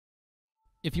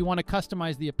If you want to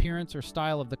customize the appearance or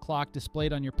style of the clock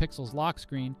displayed on your Pixel's lock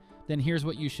screen, then here's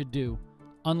what you should do.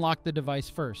 Unlock the device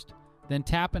first, then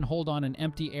tap and hold on an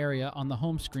empty area on the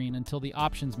home screen until the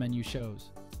Options menu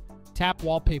shows. Tap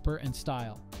Wallpaper and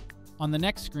Style. On the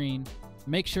next screen,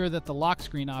 make sure that the lock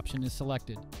screen option is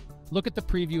selected. Look at the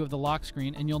preview of the lock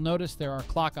screen and you'll notice there are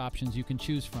clock options you can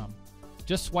choose from.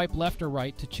 Just swipe left or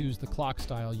right to choose the clock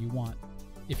style you want.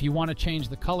 If you want to change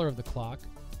the color of the clock,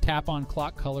 tap on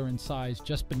Clock Color and Size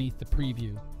just beneath the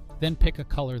preview. Then pick a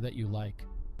color that you like.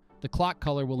 The clock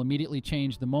color will immediately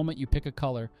change the moment you pick a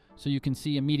color, so you can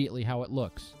see immediately how it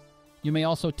looks. You may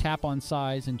also tap on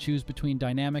Size and choose between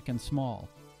Dynamic and Small.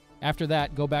 After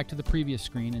that, go back to the previous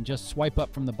screen and just swipe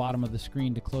up from the bottom of the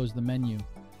screen to close the menu.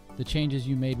 The changes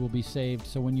you made will be saved,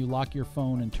 so when you lock your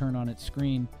phone and turn on its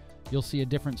screen, you'll see a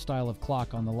different style of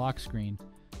clock on the lock screen.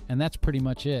 And that's pretty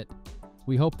much it.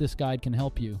 We hope this guide can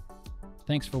help you.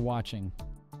 Thanks for watching.